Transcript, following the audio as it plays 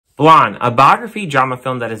Blonde, a biography drama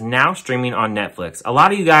film that is now streaming on Netflix. A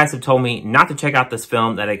lot of you guys have told me not to check out this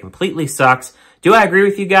film, that it completely sucks. Do I agree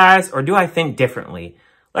with you guys, or do I think differently?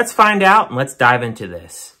 Let's find out, and let's dive into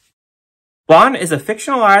this. Blonde is a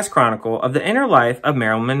fictionalized chronicle of the inner life of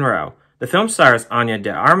Marilyn Monroe. The film stars Ana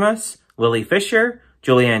de Armas, Lily Fisher,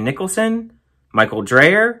 Julianne Nicholson, Michael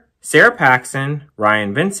Dreyer, Sarah Paxton,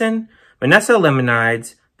 Ryan Vincent, Vanessa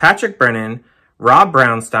Lemonides, Patrick Brennan, Rob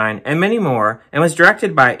Brownstein, and many more, and was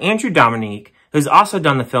directed by Andrew Dominik, who's also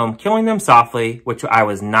done the film Killing Them Softly, which I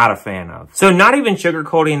was not a fan of. So not even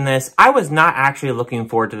sugarcoating this, I was not actually looking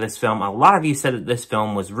forward to this film. A lot of you said that this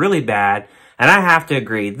film was really bad, and I have to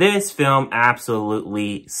agree, this film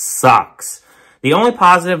absolutely sucks. The only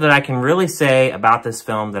positive that I can really say about this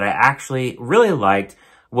film that I actually really liked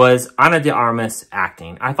was Ana de Armas'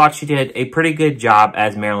 acting. I thought she did a pretty good job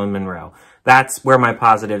as Marilyn Monroe. That's where my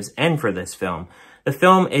positives end for this film. The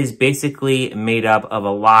film is basically made up of a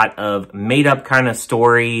lot of made-up kind of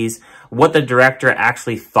stories, what the director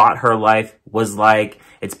actually thought her life was like.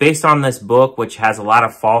 It's based on this book, which has a lot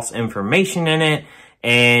of false information in it,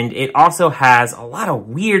 and it also has a lot of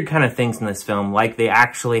weird kind of things in this film, like they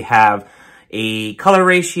actually have a color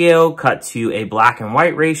ratio cut to a black and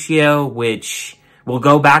white ratio, which will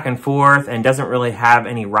go back and forth and doesn't really have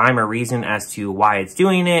any rhyme or reason as to why it's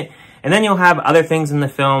doing it. And then you'll have other things in the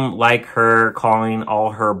film, like her calling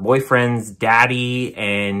all her boyfriends daddy,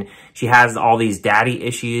 and she has all these daddy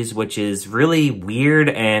issues, which is really weird,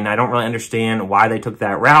 and I don't really understand why they took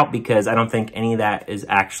that route, because I don't think any of that is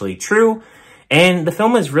actually true. And the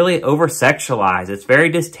film is really over-sexualized. It's very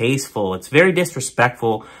distasteful. It's very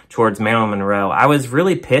disrespectful towards Marilyn Monroe. I was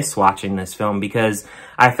really pissed watching this film because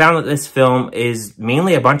I found that this film is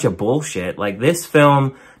mainly a bunch of bullshit. Like, this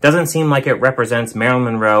film doesn't seem like it represents Marilyn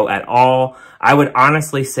Monroe at all. I would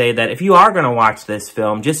honestly say that if you are going to watch this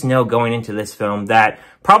film, just know going into this film that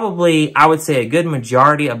probably, I would say a good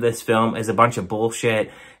majority of this film is a bunch of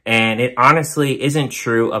bullshit. And it honestly isn't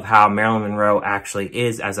true of how Marilyn Monroe actually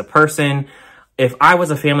is as a person. If I was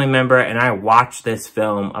a family member and I watched this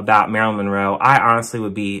film about Marilyn Monroe, I honestly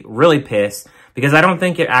would be really pissed because I don't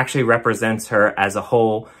think it actually represents her as a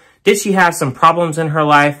whole. Did she have some problems in her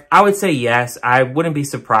life? I would say yes. I wouldn't be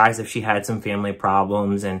surprised if she had some family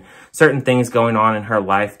problems and certain things going on in her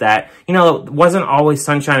life that, you know, wasn't always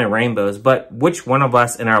sunshine and rainbows, but which one of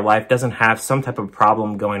us in our life doesn't have some type of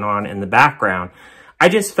problem going on in the background? I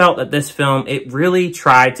just felt that this film, it really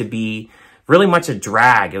tried to be really much a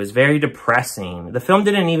drag. It was very depressing. The film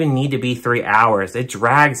didn't even need to be 3 hours. It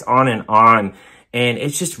drags on, and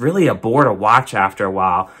it's just really a bore to watch after a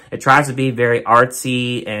while. It tries to be very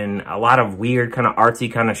artsy and a lot of weird kind of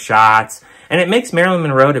artsy kind of shots, and it makes Marilyn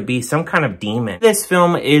Monroe to be some kind of demon. This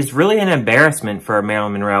film is really an embarrassment for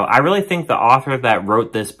Marilyn Monroe. I really think the author that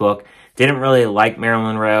wrote this book didn't really like Marilyn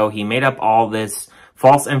Monroe. He made up all this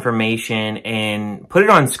false information and put it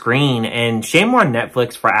on screen, and shame on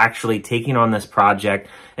Netflix for actually taking on this project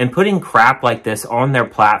and putting crap like this on their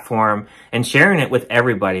platform and sharing it with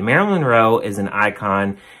everybody. Marilyn Monroe is an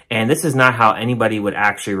icon, and this is not how anybody would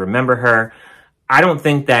actually remember her. I don't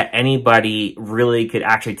think that anybody really could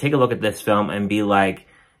actually take a look at this film and be like,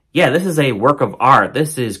 yeah, this is a work of art.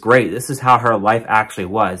 This is great. This is how her life actually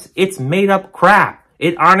was. It's made up crap.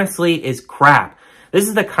 It honestly is crap. This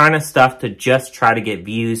is the kind of stuff to just try to get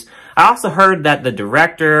views. I also heard that the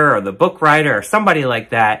director or the book writer or somebody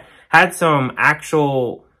like that had some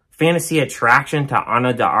actual fantasy attraction to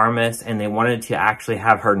Ana de Armas, and they wanted to actually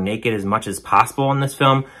have her naked as much as possible in this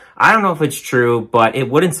film. I don't know if it's true, but it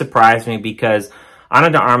wouldn't surprise me because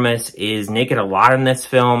Ana de Armas is naked a lot in this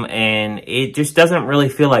film, and it just doesn't really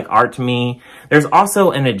feel like art to me. There's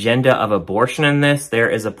also an agenda of abortion in this. There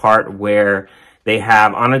is a part where they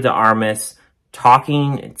have Ana de Armas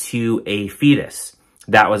talking to a fetus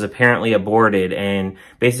that was apparently aborted, and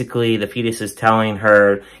basically the fetus is telling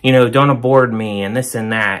her, you know, don't abort me and this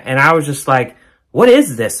and that. And I was just like, what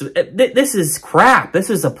is this? This is crap. This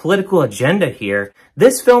is a political agenda here.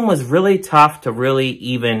 This film was really tough to really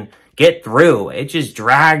even get through. It just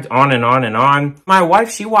dragged on and on and on. My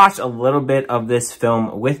wife, she watched a little bit of this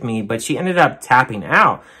film with me, but she ended up tapping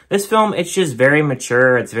out. This film, it's just very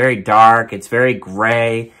mature. It's very dark. It's very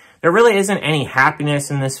gray. There really isn't any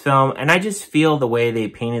happiness in this film, and I just feel the way they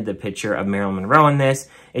painted the picture of Marilyn Monroe in this,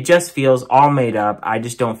 it just feels all made up. I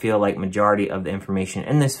just don't feel like majority of the information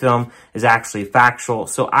in this film is actually factual,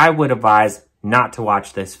 so I would advise not to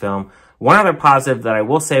watch this film. One other positive that I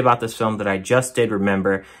will say about this film that I just did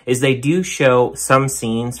remember is they do show some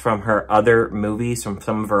scenes from her other movies, from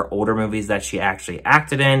some of her older movies that she actually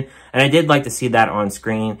acted in. And I did like to see that on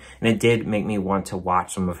screen, and it did make me want to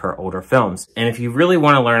watch some of her older films. And if you really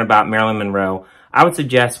want to learn about Marilyn Monroe, I would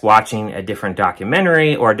suggest watching a different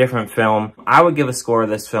documentary or a different film. I would give a score of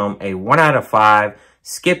this film a 1 out of 5.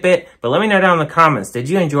 Skip it, but let me know down in the comments. Did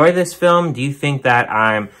you enjoy this film? Do you think that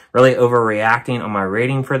I'm really overreacting on my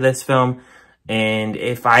rating for this film? And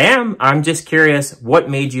if I am, I'm just curious, what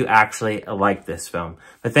made you actually like this film?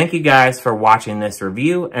 But thank you guys for watching this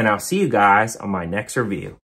review, and I'll see you guys on my next review.